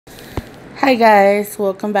Hi guys,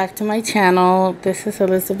 welcome back to my channel. This is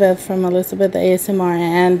Elizabeth from Elizabeth ASMR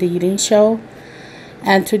and the Eating Show,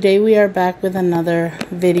 and today we are back with another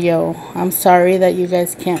video. I'm sorry that you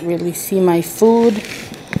guys can't really see my food,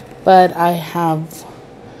 but I have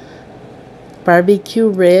barbecue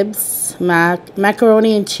ribs,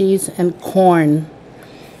 macaroni and cheese, and corn.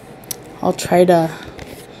 I'll try to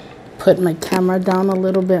put my camera down a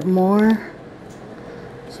little bit more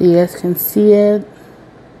so you guys can see it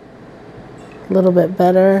a little bit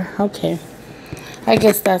better. Okay, I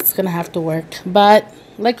guess that's gonna have to work, but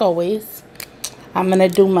like always, I'm gonna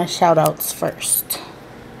do my shout outs first.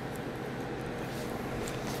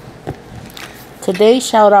 Today's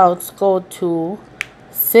shout outs go to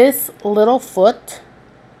Sis Littlefoot.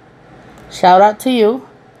 Shout out to you.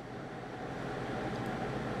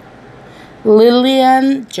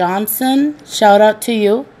 Lillian Johnson, shout out to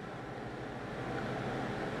you.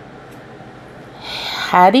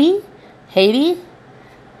 Haiti,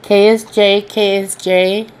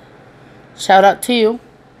 KSJ, shout out to you.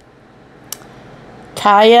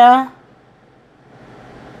 Kaya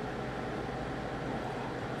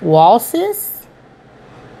Wallace,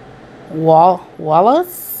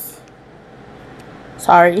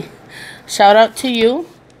 sorry, shout out to you.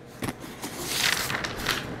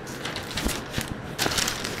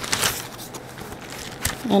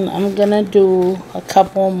 And I'm gonna do a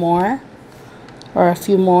couple more, or a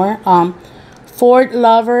few more. Fort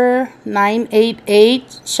Lover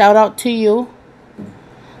 988, shout out to you.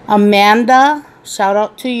 Amanda, shout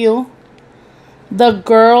out to you. The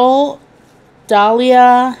girl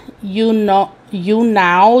Dahlia, you know,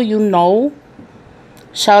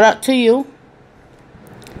 shout out to you.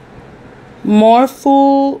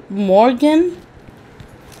 Morphu Morgan,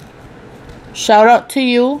 shout out to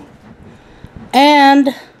you.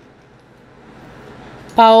 And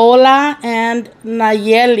Paola and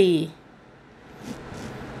Nayeli,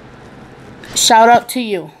 shout out to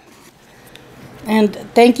you. And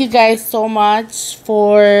thank you guys so much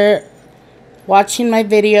for watching my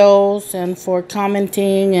videos and for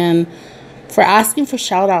commenting and for asking for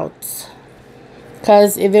shout outs.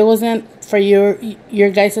 Because if it wasn't for your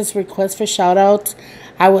guys' request for shout outs,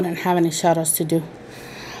 I wouldn't have any shout outs to do.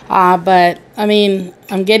 But I mean,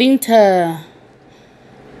 I'm getting to,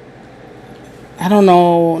 I don't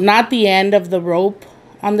know, not the end of the rope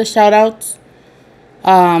on the shout outs.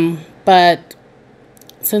 But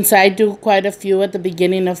since I do quite a few at the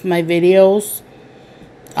beginning of my videos,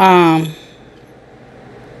 I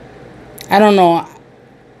don't know,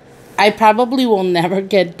 I probably will never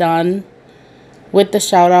get done with the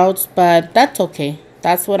shout outs, but that's okay.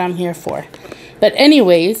 That's what I'm here for. But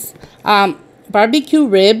anyways, barbecue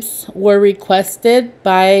ribs were requested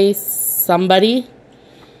by somebody.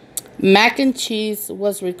 Mac and cheese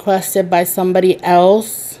was requested by somebody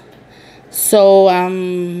else. So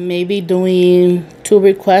I'm maybe doing 2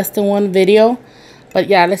 requests in one video. But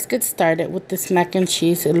yeah, let's get started with this mac and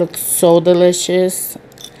cheese. It looks so delicious.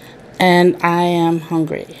 And I am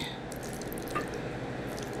hungry.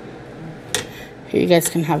 Here you guys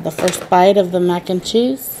can have the first bite of the mac and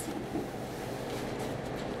cheese.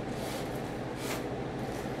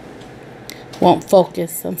 Won't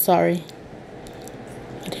focus, I'm sorry.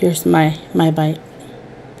 But here's my bite.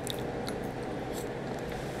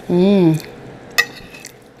 I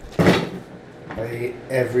ate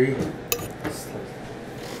every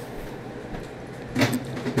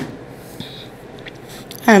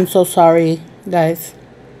I'm so sorry, guys.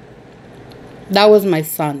 That was my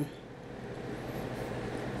son.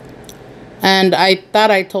 And I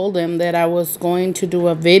thought I told him that I was going to do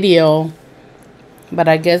a video, but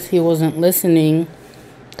I guess he wasn't listening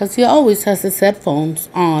because he always has his headphones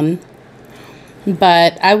on.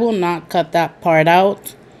 But I will not cut that part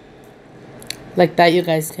out. Like that you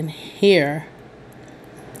guys can hear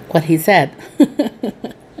what he said.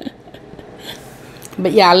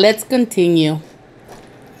 But yeah, let's continue.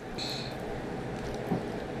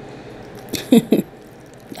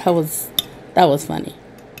 That was funny.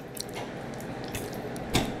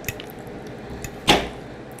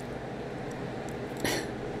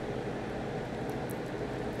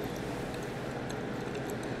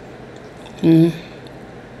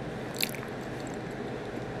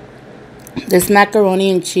 This macaroni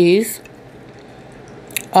and cheese,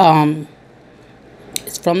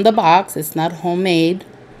 it's from the box. It's not homemade,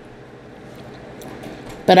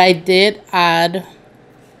 but I did add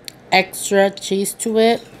extra cheese to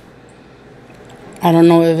it. I don't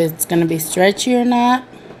know if it's gonna be stretchy or not,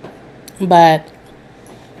 but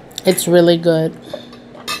it's really good.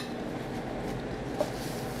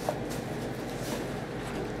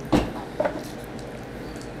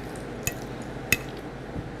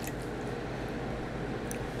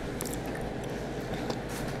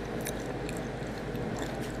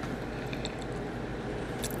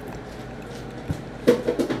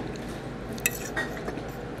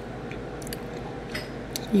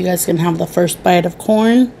 You guys can have the first bite of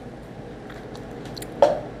corn.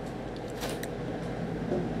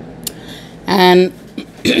 And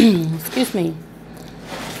excuse me,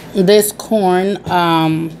 this corn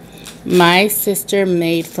my sister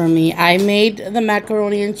made for me. I made the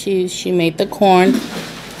macaroni and cheese, she made the corn,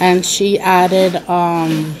 and she added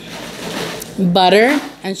butter,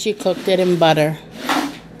 and she cooked it in butter.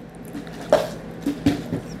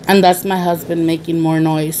 And that's my husband making more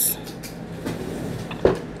noise.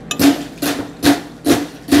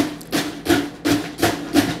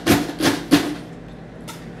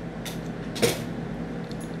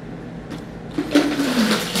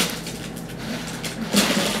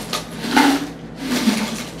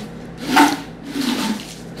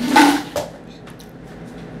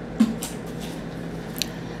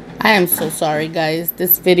 I am so sorry, guys.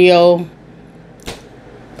 This video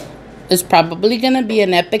is probably going to be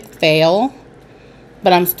an epic fail,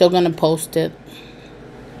 but I'm still going to post it.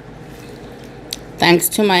 Thanks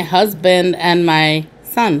to my husband and my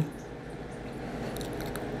son.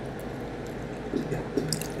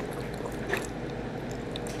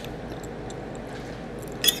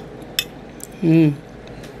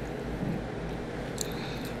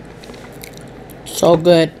 So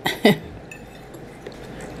good.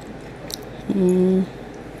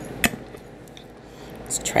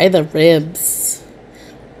 Let's try the ribs.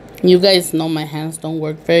 You guys know my hands don't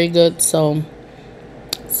work very good, so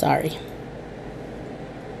sorry.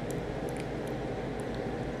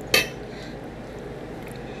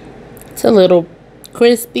 It's a little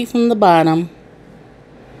crispy from the bottom,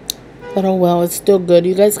 but oh well, it's still good.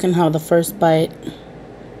 You guys can have the first bite.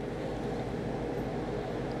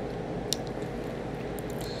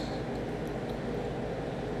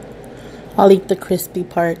 I'll eat the crispy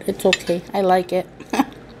part. It's okay. I like it.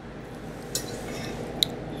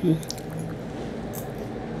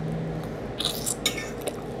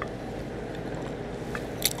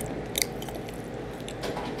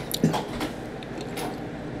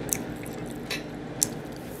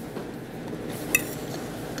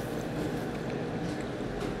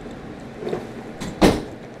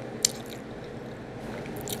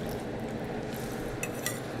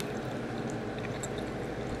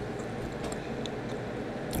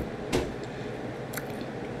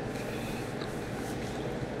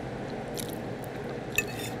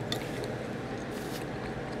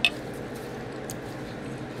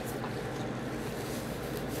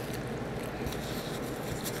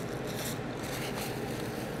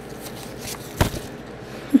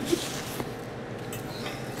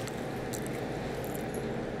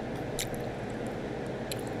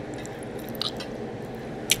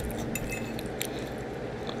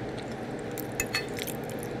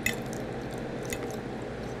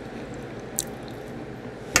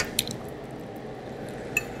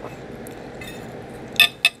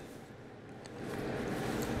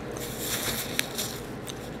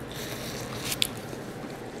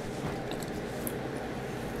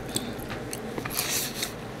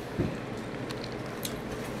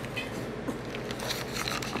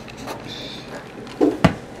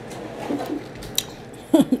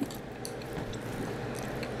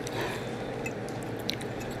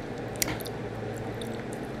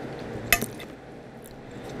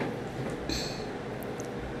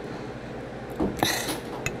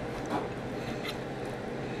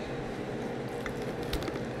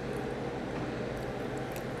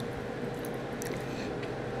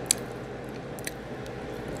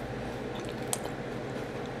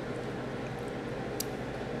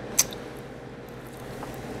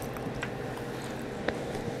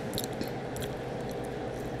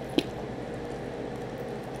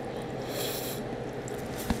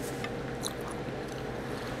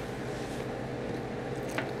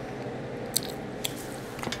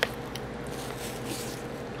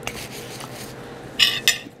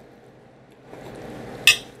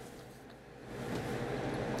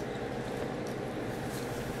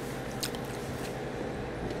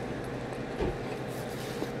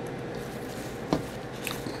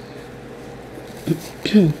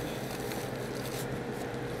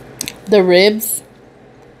 The ribs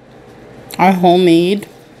are homemade.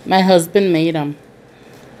 My husband made them.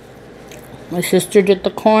 My sister did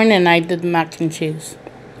the corn and I did the mac and cheese.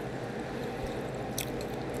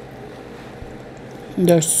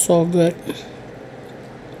 They're so good.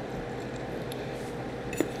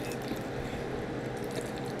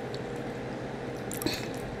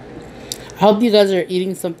 I hope you guys are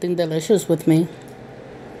eating something delicious with me.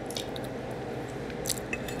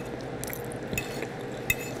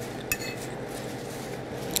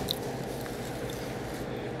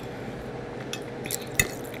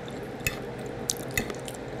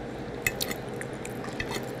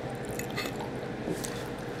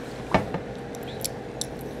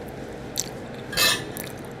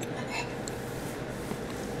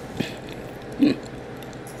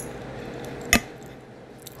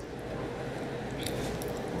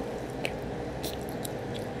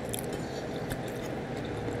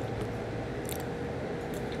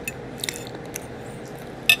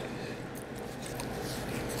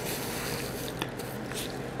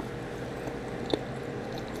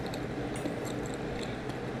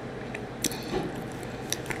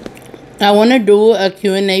 I want to do a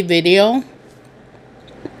Q&A video.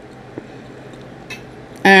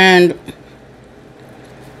 And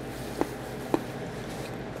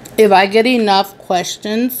if I get enough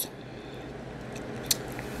questions,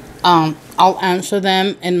 I'll answer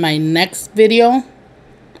them in my next video,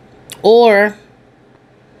 or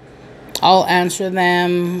I'll answer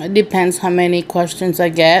them. It depends how many questions I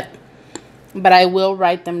get, but I will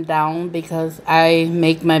write them down because I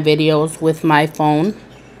make my videos with my phone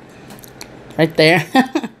right there.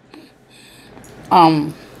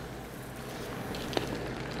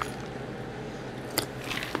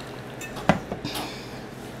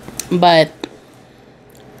 But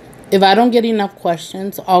if I don't get enough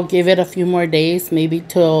questions, I'll give it a few more days, maybe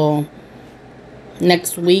till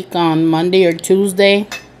next week on Monday or Tuesday.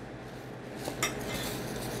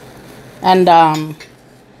 And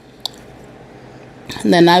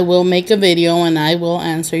then I will make a video and I will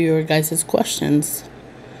answer your guys' questions.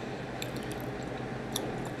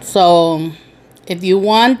 So if you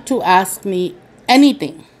want to ask me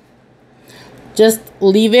anything, just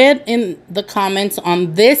leave it in the comments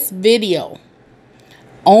on this video.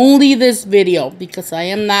 Only this video, because I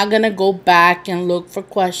am not going to go back and look for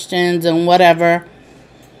questions and whatever.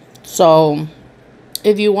 So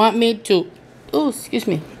if you want me to,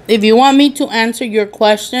 if you want me to answer your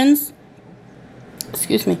questions,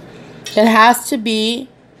 it has to be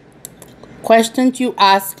questions you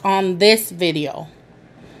ask on this video.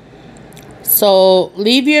 So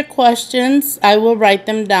leave your questions. I will write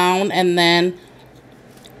them down, and then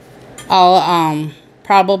I'll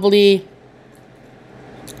probably,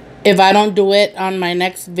 if I don't do it on my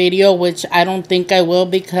next video, which I don't think I will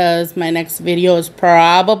because my next video is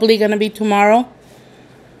probably going to be tomorrow,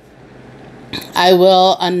 I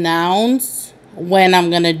will announce when I'm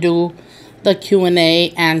going to do the Q&A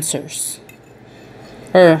answers.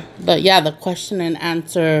 Or, the question and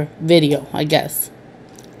answer video, I guess.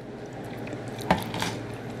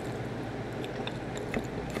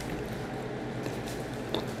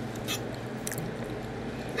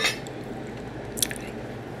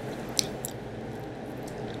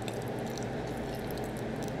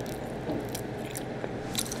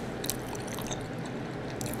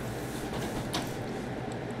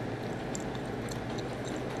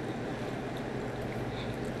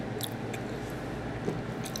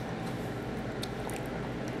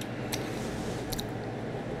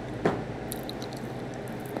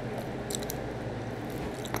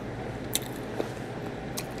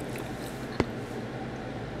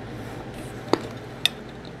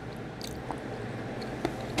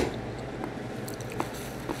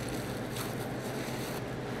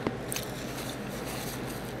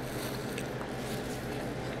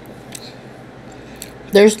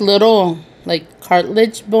 There's little, like,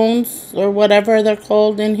 cartilage bones or whatever they're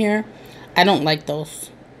called in here. I don't like those.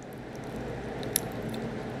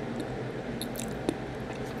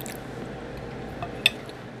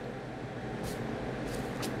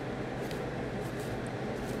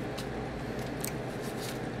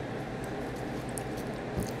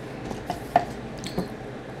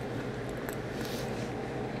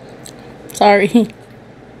 Sorry.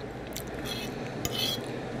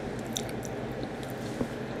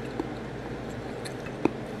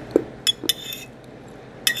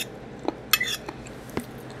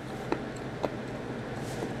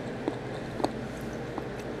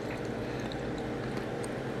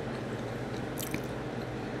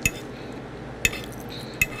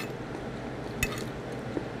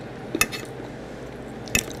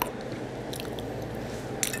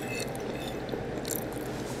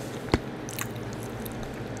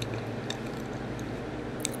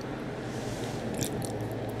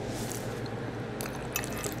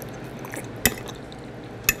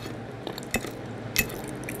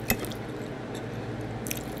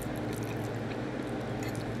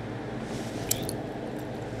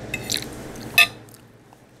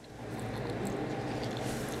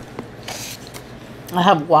 I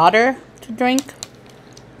have water to drink.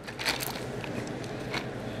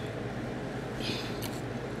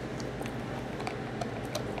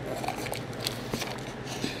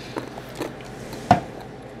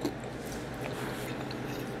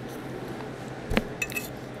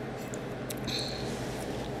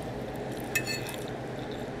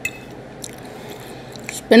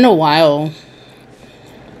 It's been a while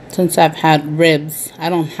since I've had ribs. I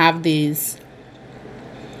don't have these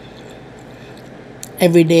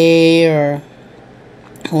every day or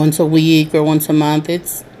once a week or once a month.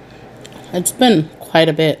 It's been quite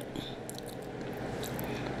a bit.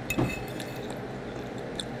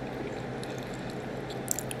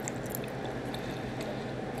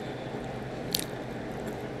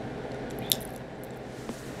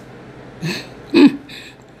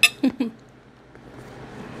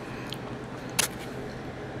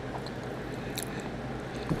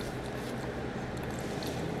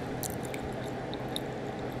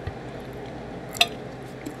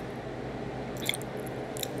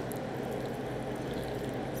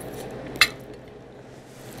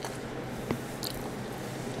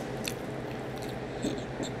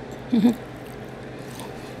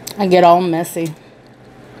 I get all messy.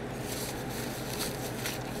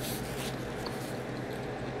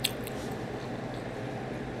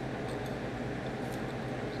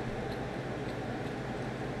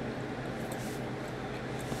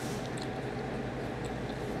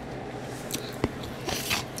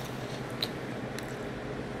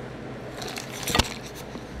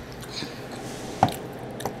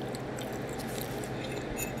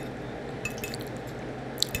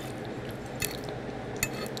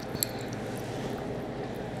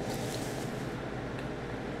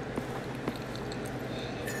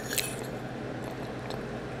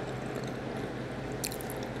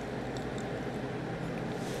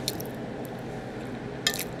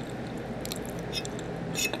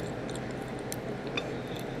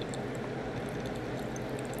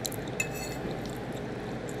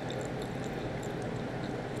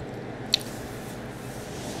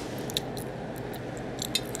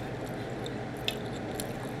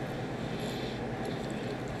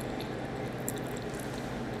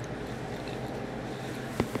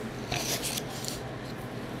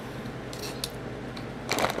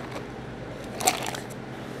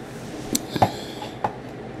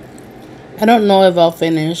 I don't know if I'll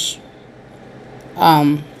finish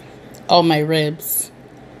all my ribs.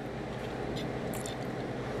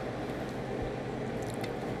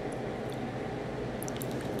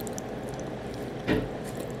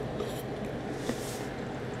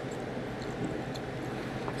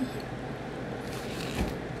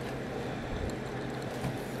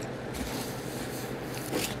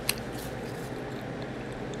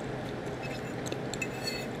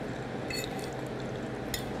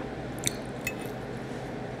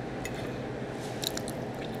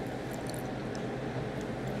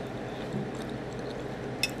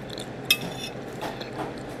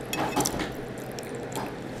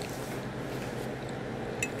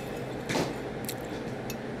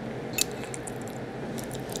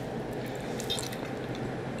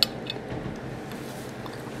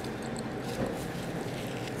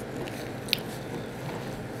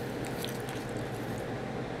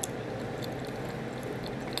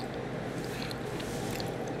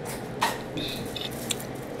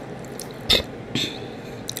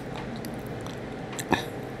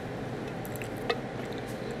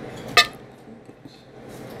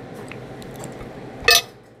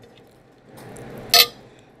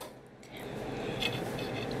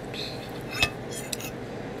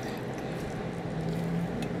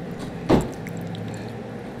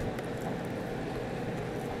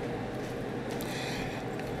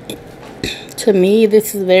 To me,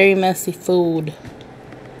 this is very messy food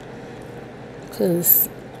because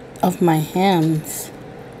of my hands.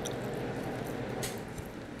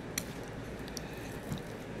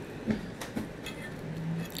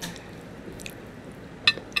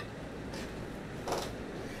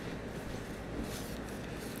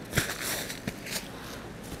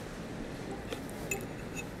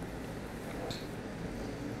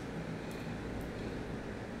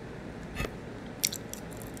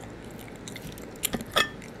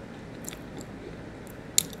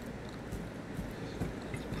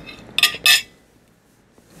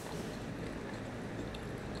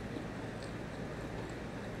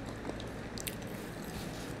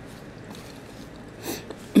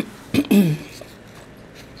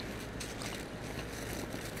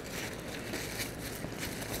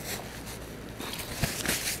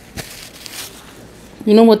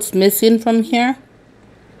 You know what's missing from here?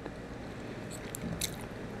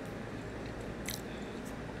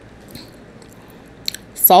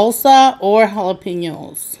 Salsa or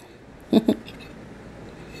jalapenos.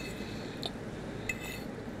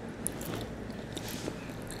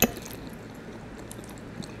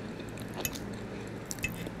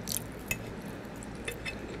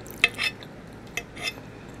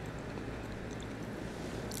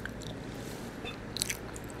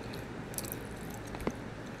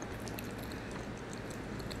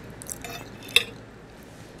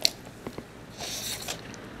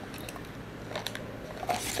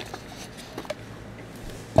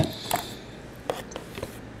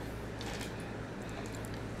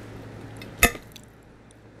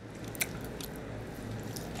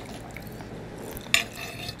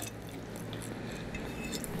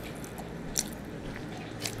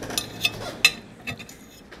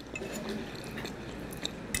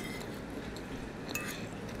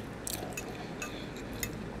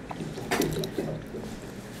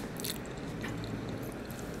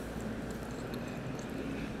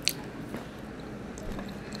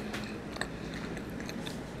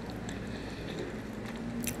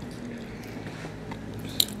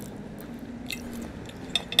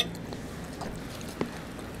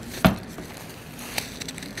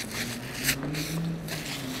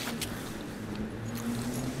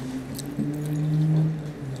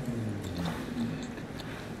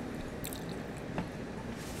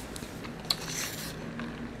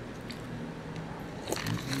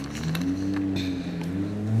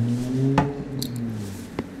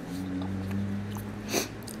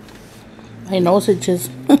 My nose itches.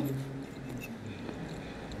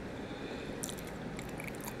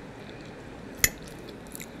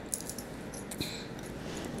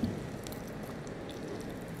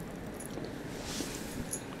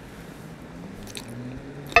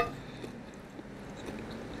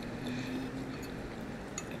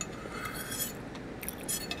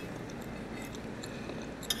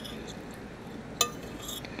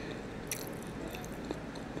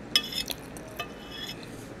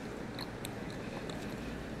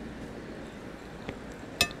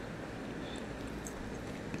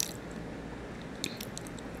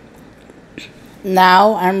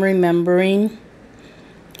 Now I'm remembering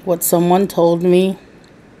what someone told me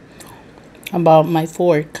about my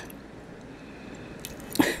fork.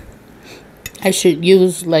 I should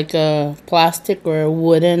use like a plastic or a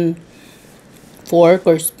wooden fork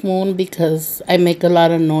or spoon because I make a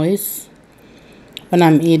lot of noise when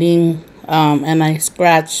I'm eating, and I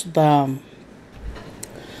scratch the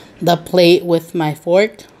plate with my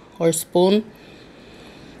fork or spoon.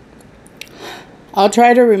 I'll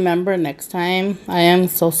try to remember next time. I am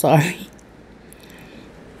so sorry.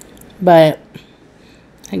 But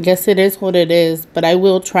I guess it is what it is. But I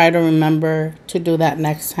will try to remember to do that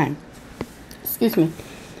next time. Excuse me.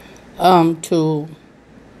 Oh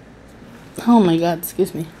my God,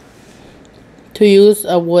 excuse me. To use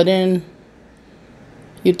a wooden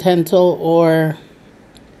utensil or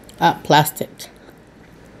plastic.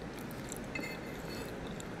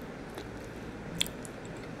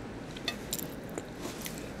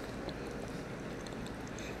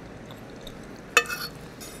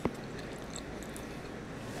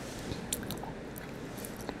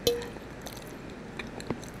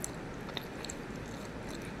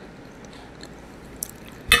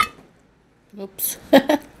 Oops.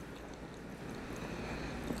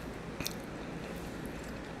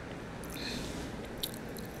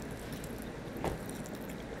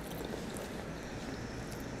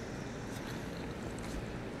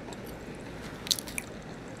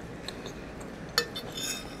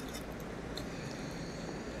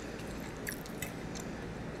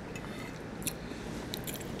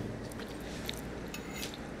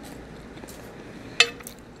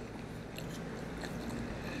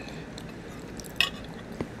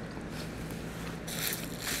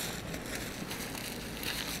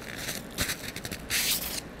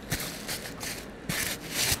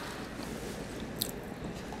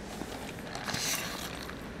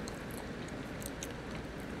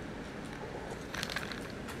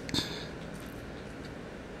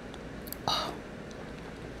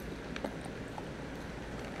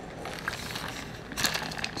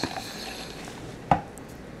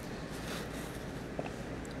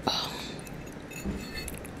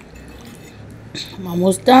 I'm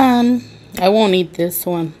almost done. I won't eat this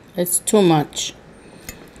one. It's too much.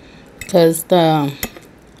 Because I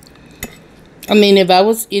mean, if I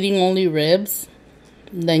was eating only ribs,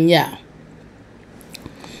 then yeah.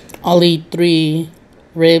 I'll eat 3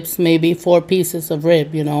 ribs, maybe 4 pieces of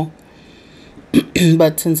rib, you know.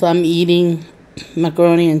 But since I'm eating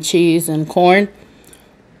macaroni and cheese and corn,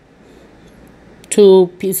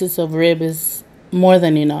 2 pieces of rib is more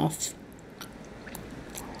than enough.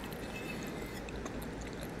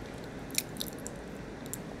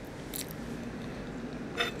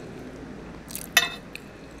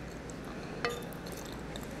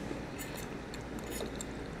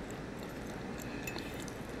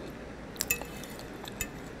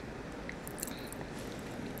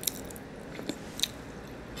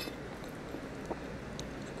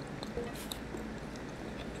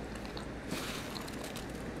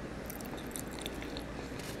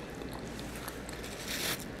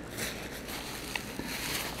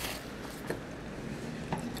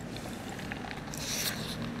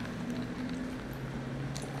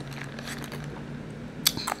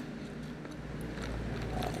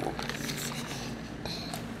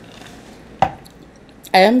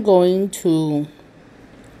 I am going to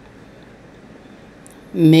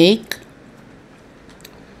make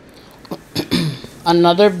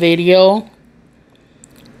another video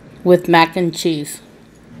with mac and cheese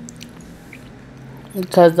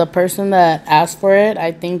because the person that asked for it,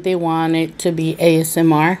 I think they want it to be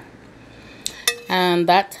ASMR. And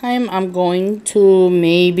that time I'm going to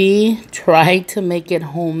maybe try to make it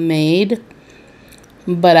homemade,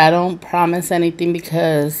 but I don't promise anything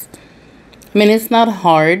because I mean, it's not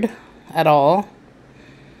hard at all,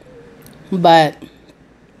 but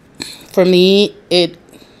for me, it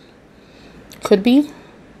could be.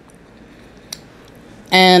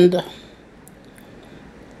 And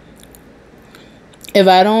if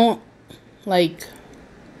I don't, like,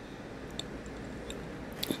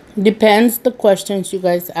 Depends the questions you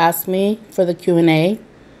guys ask me for the Q&A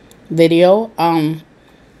video.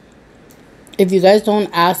 If you guys don't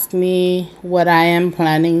ask me what I am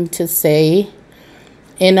planning to say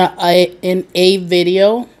in a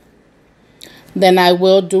video, then I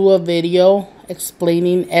will do a video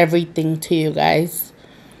explaining everything to you guys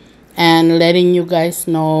and letting you guys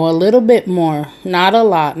know a little bit more. Not a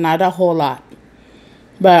lot, not a whole lot,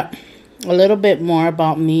 but a little bit more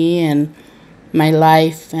about me and my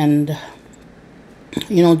life, and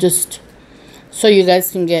you know, just so you guys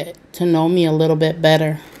can get to know me a little bit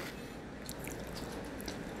better.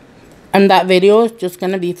 And that video is just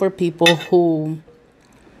gonna be for people who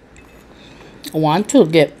want to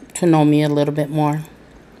get to know me a little bit more.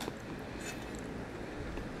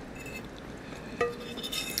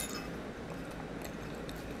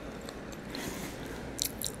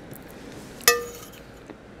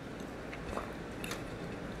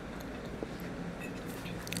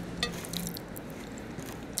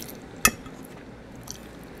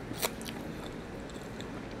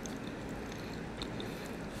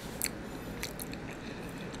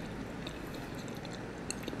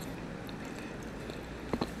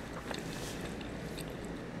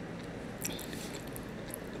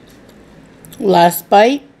 Last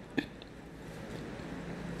bite.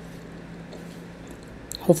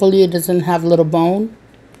 Hopefully it doesn't have a little bone.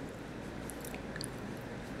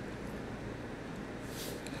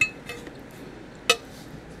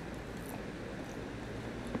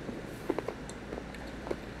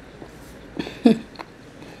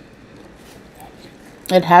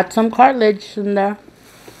 It had some cartilage in there.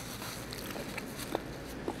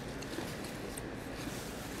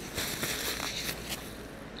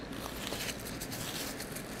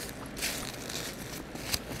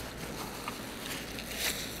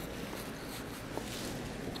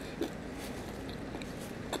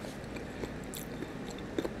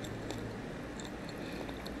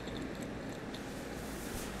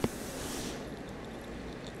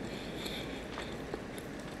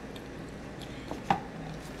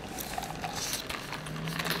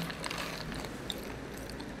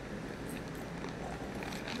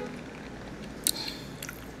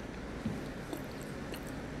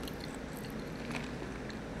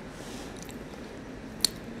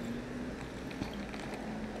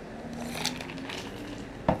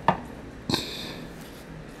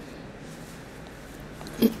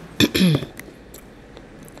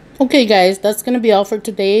 Okay guys, that's gonna be all for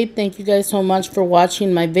today. Thank you guys so much for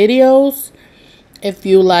watching my videos. If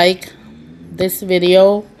you like this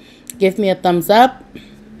video, give me a thumbs up.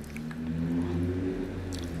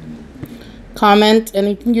 Comment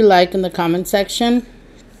anything you like in the comment section.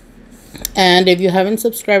 And if you haven't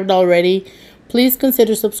subscribed already, please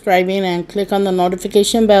consider subscribing and click on the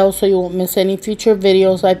notification bell so you won't miss any future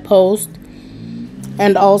videos I post.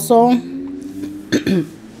 And also,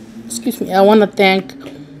 excuse me, I want to thank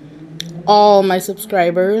all my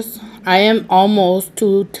subscribers. I am almost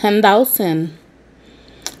to 10,000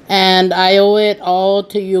 and I owe it all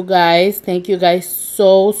to you guys. Thank you guys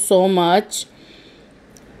so much.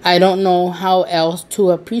 I don't know how else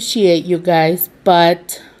to appreciate you guys,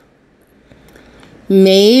 but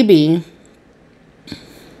maybe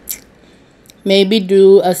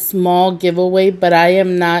do a small giveaway, but I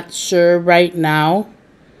am not sure right now.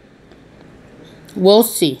 We'll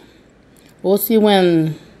see. We'll see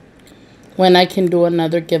when I can do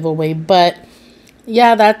another giveaway. But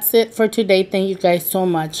yeah, that's it for today. Thank you guys so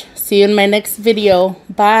much. See you in my next video.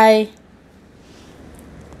 Bye.